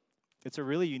 it's a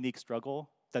really unique struggle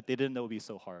that they didn't know would be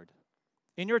so hard.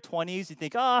 In your 20s, you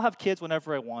think, I'll have kids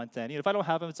whenever I want, and if I don't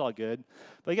have them, it's all good.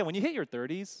 But again, when you hit your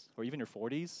 30s or even your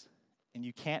 40s and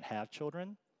you can't have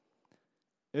children,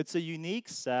 it's a unique,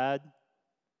 sad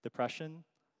depression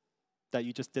that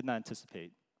you just did not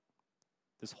anticipate.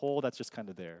 This hole that's just kind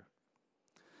of there.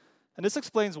 And this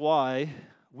explains why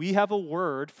we have a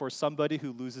word for somebody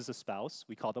who loses a spouse.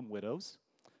 We call them widows.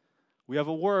 We have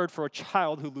a word for a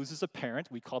child who loses a parent.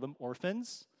 We call them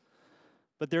orphans.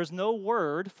 But there's no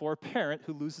word for a parent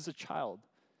who loses a child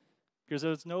because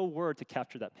there's no word to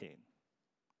capture that pain.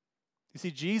 You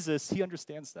see, Jesus, he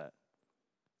understands that.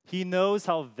 He knows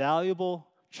how valuable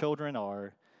children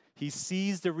are. He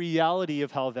sees the reality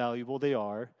of how valuable they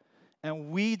are. And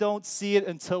we don't see it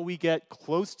until we get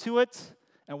close to it.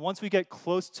 And once we get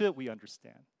close to it, we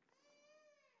understand.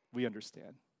 We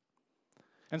understand.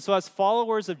 And so as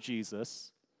followers of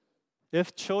Jesus,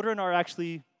 if children are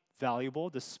actually valuable,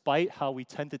 despite how we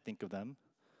tend to think of them,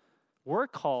 we're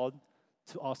called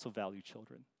to also value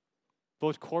children,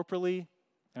 both corporately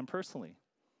and personally.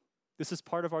 This is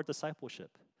part of our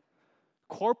discipleship.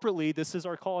 Corporately, this is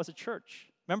our call as a church.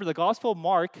 Remember, the Gospel of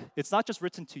Mark, it's not just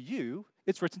written to you,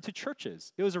 it's written to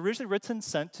churches. It was originally written,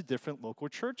 sent to different local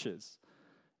churches.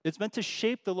 It's meant to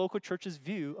shape the local church's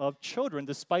view of children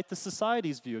despite the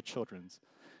society's view of children.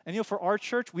 And for our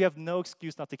church, we have no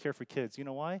excuse not to care for kids. You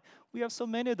know why? We have so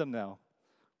many of them now.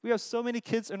 We have so many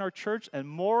kids in our church, and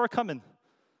more are coming.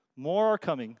 More are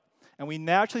coming. And we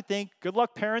naturally think, good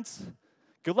luck, parents.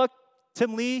 Good luck,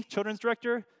 Tim Lee, children's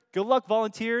director. Good luck,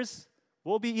 volunteers.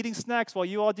 We'll be eating snacks while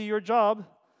you all do your job.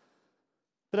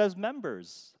 But as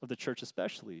members of the church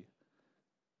especially,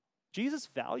 Jesus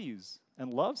values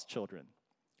and loves children.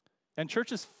 And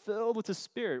churches filled with the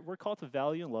Spirit, we're called to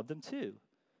value and love them too.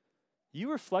 You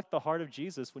reflect the heart of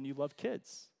Jesus when you love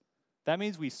kids. That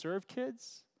means we serve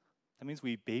kids. That means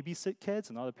we babysit kids,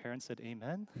 and all the parents said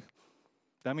amen.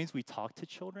 That means we talk to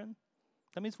children.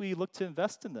 That means we look to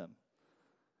invest in them.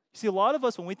 You see, a lot of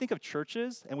us, when we think of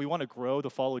churches and we want to grow to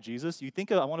follow Jesus, you think,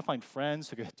 I want to find friends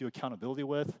who can do accountability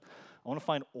with. I want to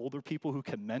find older people who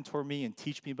can mentor me and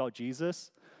teach me about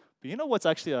Jesus. But you know what's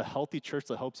actually a healthy church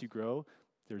that helps you grow?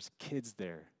 There's kids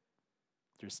there.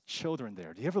 There's children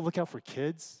there. Do you ever look out for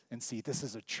kids and see this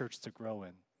is a church to grow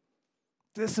in?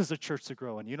 This is a church to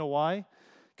grow in. You know why?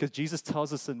 Because Jesus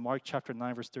tells us in Mark chapter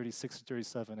 9, verse 36 to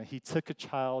 37, and he took a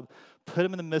child, put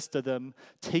him in the midst of them,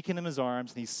 taking him in his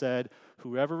arms, and he said,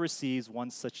 whoever receives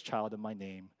one such child in my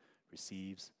name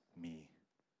receives me.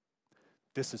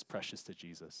 This is precious to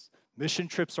Jesus. Mission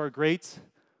trips are great.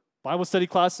 Bible study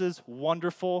classes,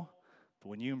 wonderful. But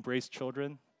when you embrace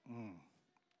children,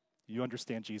 you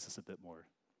understand Jesus a bit more.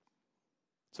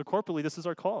 So corporately, this is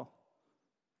our call.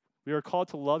 We are called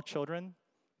to love children,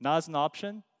 not as an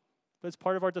option, but it's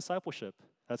part of our discipleship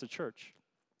as a church.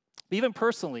 But even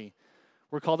personally,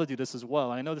 we're called to do this as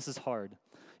well. I know this is hard.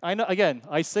 I know, again,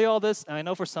 I say all this, and I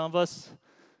know for some of us,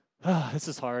 this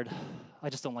is hard. I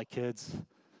just don't like kids.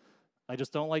 I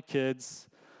just don't like kids.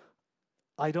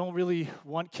 I don't really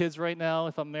want kids right now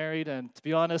if I'm married, and to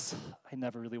be honest, I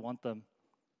never really want them.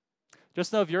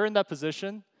 Just know if you're in that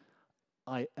position,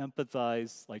 I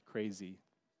empathize like crazy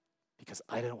because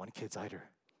I didn't want kids either.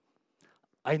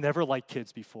 I never liked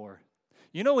kids before.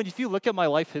 You know, if you look at my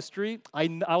life history,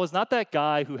 I was not that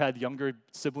guy who had younger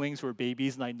siblings who were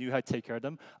babies and I knew how to take care of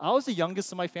them. I was the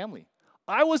youngest in my family.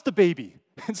 I was the baby,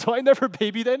 and so I never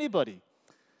babied anybody.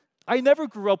 I never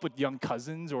grew up with young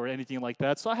cousins or anything like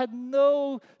that, so I had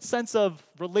no sense of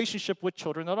relationship with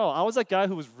children at all. I was that guy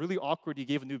who was really awkward. You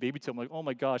gave a new baby to him, like, oh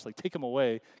my gosh, like take him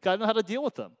away. I didn't know how to deal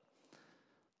with them.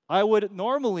 I would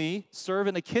normally serve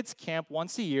in a kids camp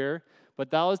once a year,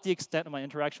 but that was the extent of my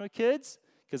interaction with kids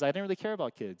because I didn't really care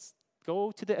about kids.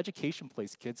 Go to the education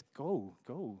place, kids. Go.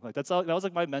 Like that was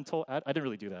like my mental. I didn't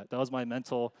really do that. That was my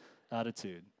mental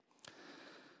attitude.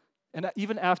 And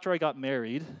even after I got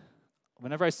married,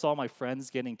 whenever I saw my friends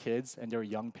getting kids and their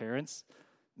young parents,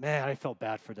 man, I felt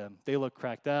bad for them. They looked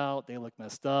cracked out. They looked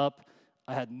messed up.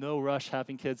 I had no rush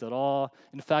having kids at all.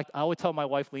 In fact, I would tell my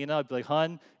wife, Lena, I'd be like,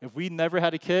 hon, if we never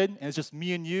had a kid and it's just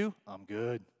me and you, I'm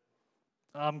good.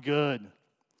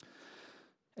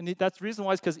 And that's the reason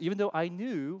why is because even though I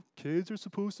knew kids are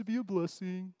supposed to be a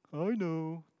blessing, I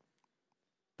know.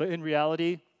 But in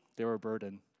reality, they were a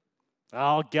burden.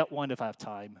 I'll get one if I have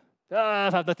time. If I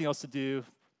have nothing else to do,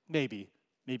 maybe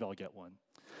I'll get one.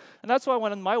 And that's why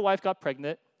when my wife got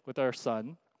pregnant with our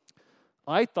son,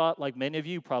 I thought, like many of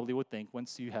you probably would think,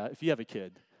 if you have a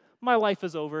kid, my life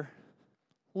is over.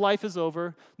 Life is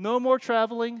over. No more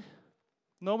traveling.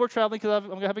 No more traveling because I'm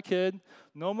going to have a kid.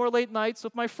 No more late nights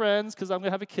with my friends because I'm going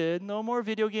to have a kid. No more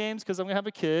video games because I'm going to have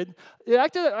a kid. I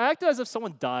acted as if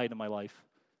someone died in my life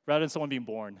rather than someone being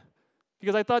born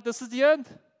because I thought this is the end.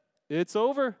 It's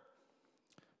over.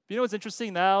 But you know what's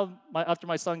interesting now, after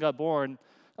my son got born,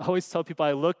 I always tell people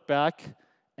I look back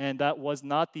and that was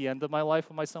not the end of my life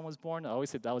when my son was born. I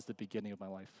always say that was the beginning of my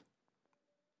life.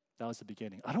 That was the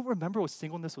beginning. I don't remember what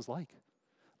singleness was like.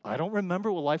 I don't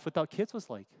remember what life without kids was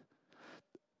like.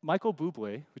 Michael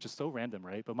Bublé, which is so random,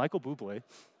 right? But Michael Bublé,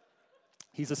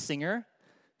 He's a singer,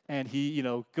 and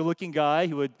good-looking guy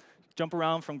who would jump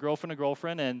around from girlfriend to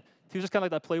girlfriend, and he was just kind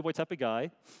of like that playboy type of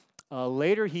guy.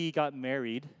 Later, he got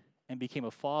married and became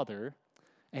a father,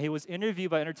 and he was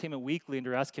interviewed by Entertainment Weekly, and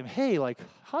they're asking him, hey, like,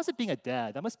 how's it being a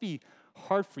dad? That must be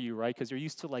hard for you, right? Because you're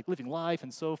used to, like, living life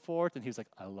and so forth. And he was like,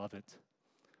 I love it.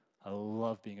 I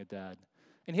love being a dad.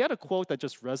 And he had a quote that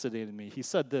just resonated with me. He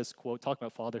said this, quote, talking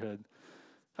about fatherhood.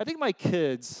 I think my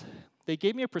kids, they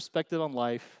gave me a perspective on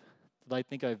life that I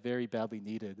think I very badly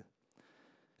needed.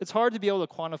 It's hard to be able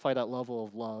to quantify that level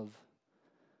of love.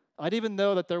 I didn't even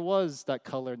know that there was that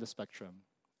color in the spectrum.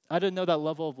 I didn't know that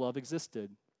level of love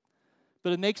existed.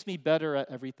 But it makes me better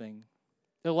at everything.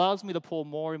 It allows me to pull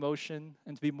more emotion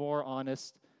and to be more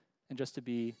honest and just to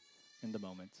be in the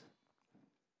moment.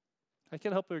 I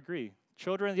can't help but agree.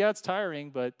 Children, yeah, it's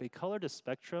tiring, but they colored a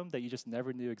spectrum that you just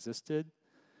never knew existed.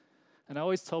 And I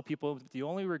always tell people, the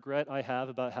only regret I have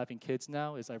about having kids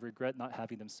now is I regret not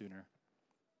having them sooner.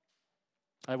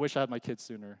 I wish I had my kids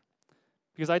sooner.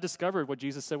 Because I discovered what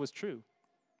Jesus said was true.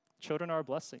 Children are a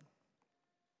blessing.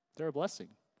 They're a blessing.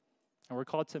 And we're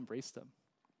called to embrace them.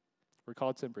 We're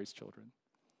called to embrace children.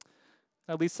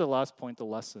 That leads to the last point, the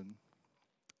lesson.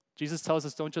 Jesus tells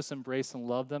us don't just embrace and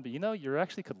love them, but you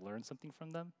actually could learn something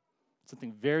from them.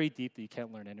 Something very deep that you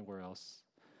can't learn anywhere else.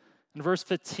 In verse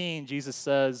 15, Jesus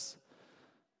says,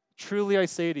 truly I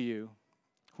say to you,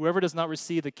 whoever does not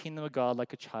receive the kingdom of God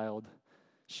like a child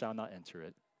shall not enter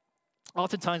it.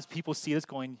 Oftentimes people see this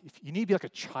going, if you need to be like a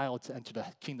child to enter the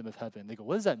kingdom of heaven. They go,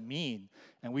 what does that mean?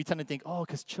 And we tend to think,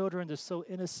 because children, they're so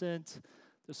innocent,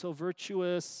 they're so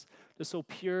virtuous, they're so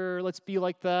pure, let's be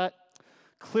like that.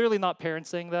 Clearly not parents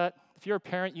saying that. If you're a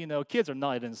parent, kids are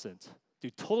not innocent.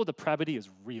 Dude, total depravity is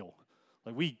real.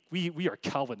 Like we are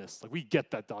Calvinists. Like we get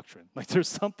that doctrine. Like there's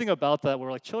something about that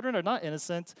where like children are not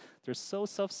innocent. They're so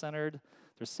self-centered.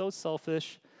 They're so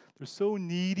selfish. They're so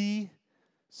needy.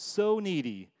 So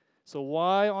needy. So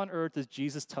why on earth is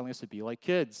Jesus telling us to be like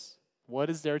kids? What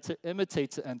is there to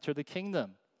imitate to enter the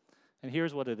kingdom? And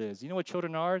here's what it is. You know what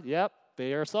children are? Yep,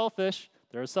 they are selfish.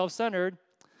 They're self-centered.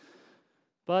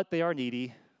 But they are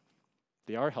needy.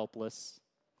 They are helpless.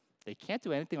 They can't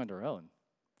do anything on their own.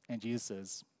 And Jesus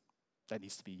says, that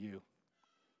needs to be you.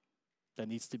 That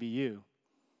needs to be you.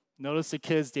 Notice the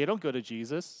kids, they don't go to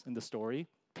Jesus in the story.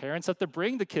 Parents have to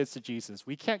bring the kids to Jesus.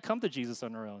 We can't come to Jesus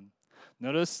on our own.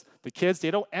 Notice the kids,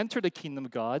 they don't enter the kingdom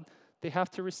of God. They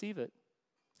have to receive it.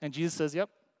 And Jesus says, yep.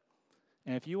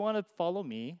 And if you want to follow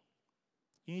me,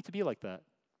 you need to be like that.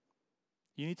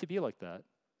 You need to be like that.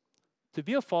 To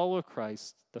be a follower of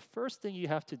Christ, the first thing you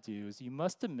have to do is you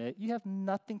must admit you have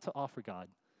nothing to offer God.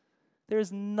 There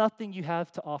is nothing you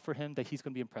have to offer him that he's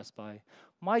going to be impressed by.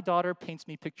 My daughter paints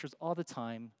me pictures all the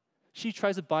time. She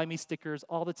tries to buy me stickers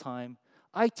all the time.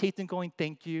 I take them going,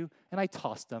 thank you, and I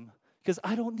toss them because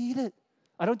I don't need it.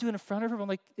 I don't do it in front of her. I'm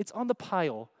like, it's on the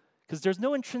pile because there's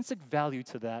no intrinsic value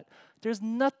to that. There's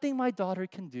nothing my daughter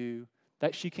can do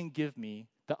that she can give me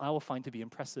that I will find to be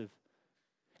impressive.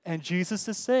 And Jesus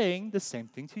is saying the same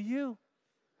thing to you.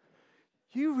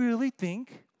 You really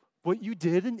think what you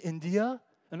did in India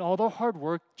and all the hard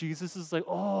work, Jesus is like,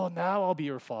 oh, now I'll be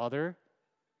your father.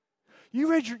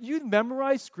 You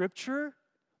memorized scripture?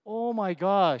 Oh my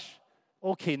gosh.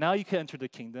 Okay, now you can enter the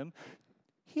kingdom.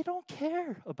 He don't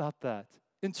care about that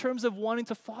in terms of wanting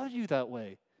to follow you that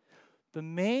way. The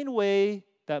main way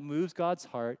that moves God's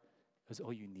heart is,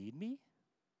 oh, you need me?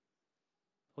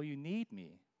 Oh, you need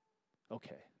me?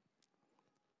 Okay.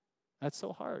 That's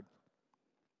so hard.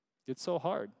 It's so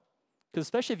hard. Because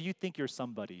especially if you think you're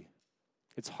somebody,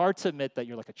 it's hard to admit that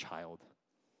you're like a child.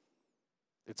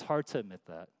 It's hard to admit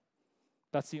that.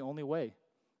 That's the only way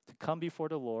to come before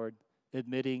the Lord,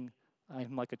 admitting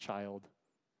I'm like a child.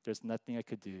 There's nothing I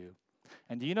could do.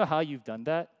 And do you know how you've done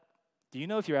that? Do you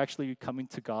know if you're actually coming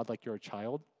to God like you're a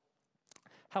child?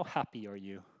 How happy are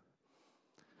you?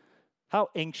 How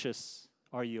anxious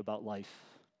are you about life?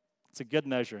 It's a good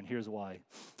measure, and here's why.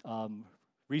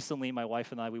 Recently, my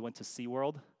wife and I, we went to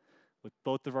SeaWorld with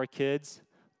both of our kids.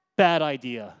 Bad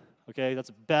idea, okay? That's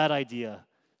a bad idea.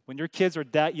 When your kids are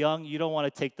that young, you don't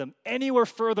want to take them anywhere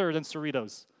further than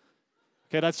Cerritos.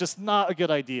 Okay, that's just not a good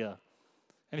idea.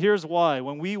 And here's why.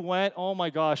 When we went, oh my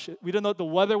gosh, we didn't know the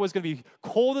weather was going to be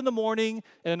cold in the morning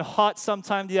and hot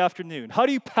sometime in the afternoon. How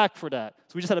do you pack for that?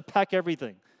 So we just had to pack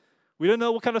everything. We didn't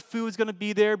know what kind of food was going to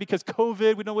be there because COVID.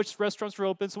 We didn't know which restaurants were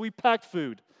open, so we packed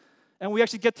food. And we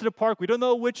actually get to the park. We don't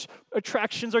know which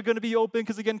attractions are going to be open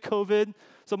because, again, COVID.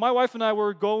 So my wife and I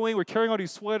were carrying all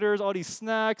these sweaters, all these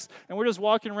snacks, and we're just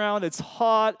walking around. It's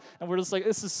hot, and we're just like,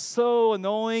 this is so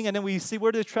annoying. And then we see where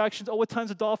are the attractions. Oh, what time's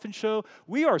the dolphin show?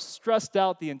 We are stressed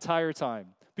out the entire time.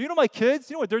 But you know my kids,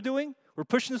 you know what they're doing? We're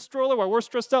pushing the stroller while we're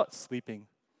stressed out, sleeping.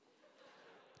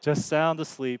 Just sound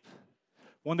asleep.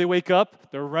 When they wake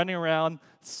up, they're running around,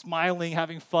 smiling,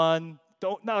 having fun,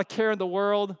 not a care in the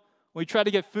world. When we try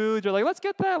to get food, they're like, let's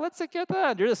get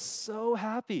that. They're just so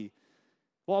happy.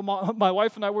 Well, my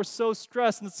wife and I were so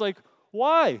stressed, and it's like,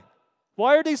 why?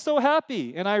 Why are they so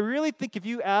happy? And I really think if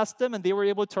you asked them and they were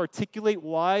able to articulate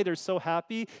why they're so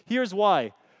happy, here's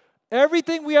why.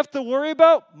 Everything we have to worry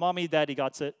about, mommy, daddy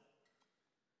got it.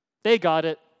 They got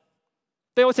it.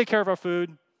 They will take care of our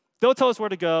food. They'll tell us where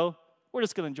to go. We're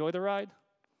just going to enjoy the ride.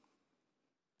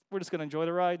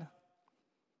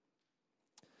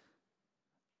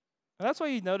 And that's why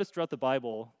you notice throughout the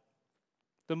Bible,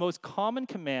 the most common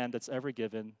command that's ever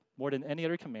given, more than any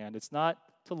other command, it's not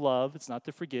to love, it's not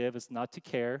to forgive, it's not to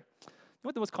care. You know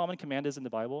what the most common command is in the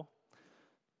Bible?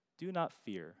 Do not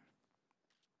fear.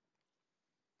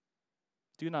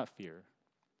 Do not fear.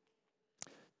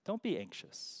 Don't be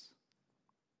anxious.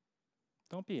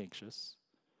 Don't be anxious.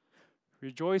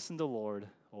 Rejoice in the Lord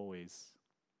always.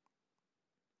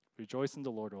 Rejoice in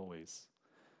the Lord always.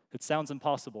 It sounds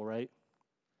impossible, right?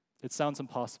 It sounds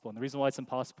impossible. And the reason why it's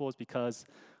impossible is because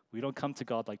we don't come to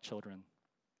God like children.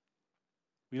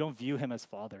 We don't view him as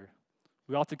Father.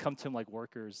 We often come to him like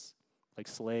workers, like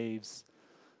slaves,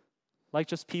 like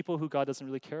just people who God doesn't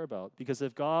really care about. Because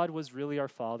if God was really our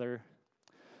Father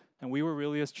and we were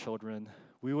really his children,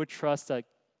 we would trust that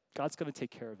God's going to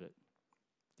take care of it.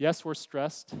 Yes, we're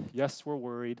stressed. Yes, we're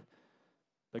worried.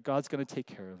 But God's going to take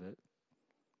care of it.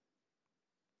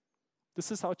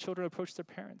 This is how children approach their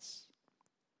parents.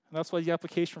 And that's why the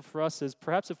application for us is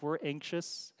perhaps if we're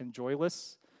anxious and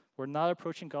joyless, we're not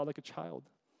approaching God like a child.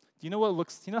 Do you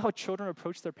know how children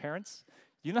approach their parents?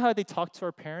 Do you know how they talk to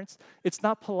our parents? It's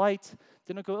not polite.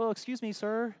 They don't go, oh, excuse me,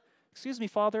 sir. Excuse me,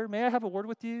 Father. May I have a word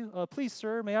with you? Please,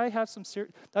 sir, may I have some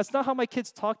serious... That's not how my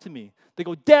kids talk to me. They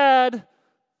go, Dad,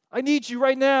 I need you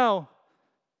right now.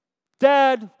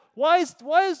 Dad, why is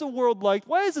the world like?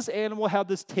 Why does this animal have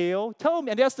this tail? Tell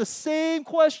me. And they ask the same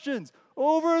questions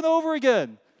over and over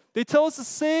again. They tell us the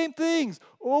same things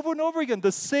over and over again,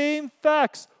 the same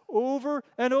facts over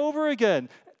and over again.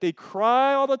 They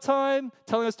cry all the time,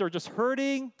 telling us they're just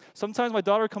hurting. Sometimes my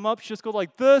daughter come up, she just goes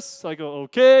like this. I go,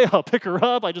 okay, I'll pick her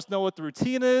up. I just know what the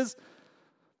routine is.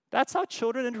 That's how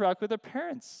children interact with their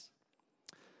parents.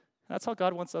 That's how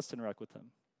God wants us to interact with him.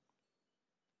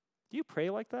 Do you pray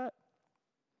like that?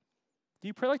 Do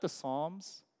you pray like the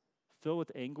Psalms, filled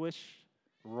with anguish,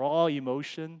 raw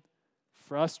emotion,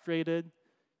 frustrated,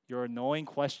 your annoying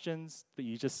questions, but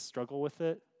you just struggle with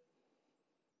it?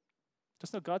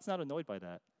 Just know God's not annoyed by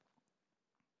that.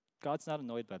 God's not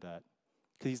annoyed by that.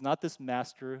 Because he's not this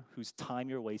master whose time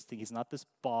you're wasting. He's not this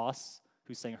boss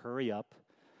who's saying, hurry up.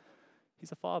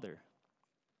 He's a father.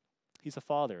 He's a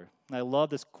father. And I love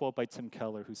this quote by Tim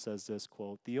Keller who says this,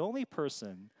 quote, the only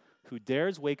person who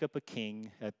dares wake up a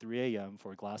king at 3 a.m.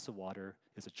 for a glass of water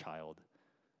is a child.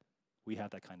 We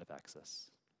have that kind of access.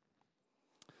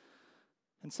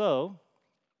 And so,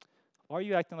 are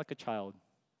you acting like a child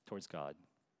towards God?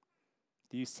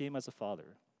 Do you see him as a father?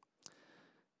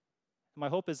 And my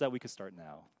hope is that we could start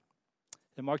now.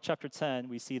 In Mark chapter 10,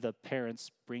 we see the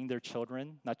parents bring their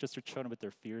children, not just their children, but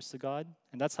their fears to God.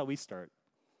 And that's how we start.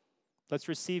 Let's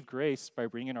receive grace by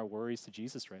bringing our worries to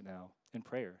Jesus right now in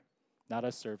prayer, not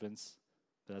as servants,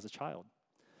 but as a child.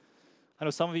 I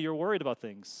know some of you are worried about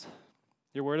things.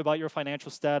 You're worried about your financial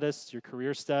status, your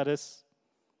career status.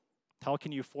 How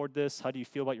can you afford this? How do you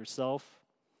feel about yourself?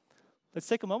 Let's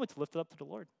take a moment to lift it up to the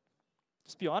Lord.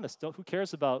 Just be honest. Who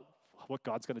cares about what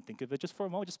God's going to think of it? Just for a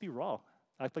moment, just be raw.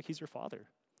 Act like he's your father.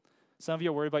 Some of you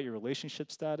are worried about your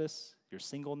relationship status, your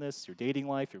singleness, your dating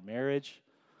life, your marriage.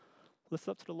 Lift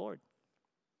it up to the Lord.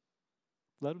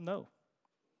 Let him know.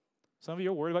 Some of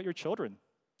you are worried about your children.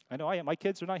 I know I am. My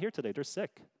kids are not here today. They're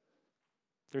sick.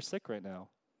 They're sick right now.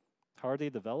 How are they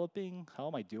developing? How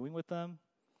am I doing with them?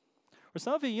 Or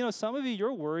some of you,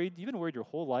 you're worried. You've been worried your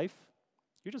whole life.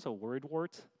 You're just a worried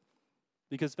wart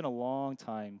because it's been a long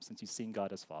time since you've seen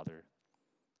God as Father.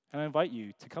 And I invite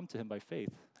you to come to him by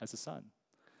faith as a son.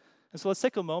 And so let's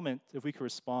take a moment, if we could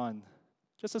respond,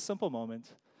 just a simple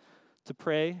moment, to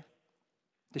pray,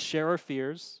 to share our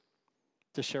fears,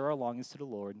 to share our longings to the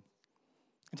Lord,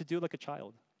 and to do it like a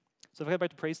child. So if I invite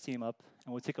the praise team up,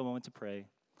 and we'll take a moment to pray,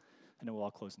 and then we'll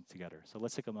all close together. So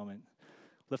let's take a moment,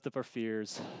 lift up our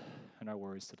fears and our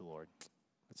worries to the Lord.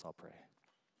 Let's all pray.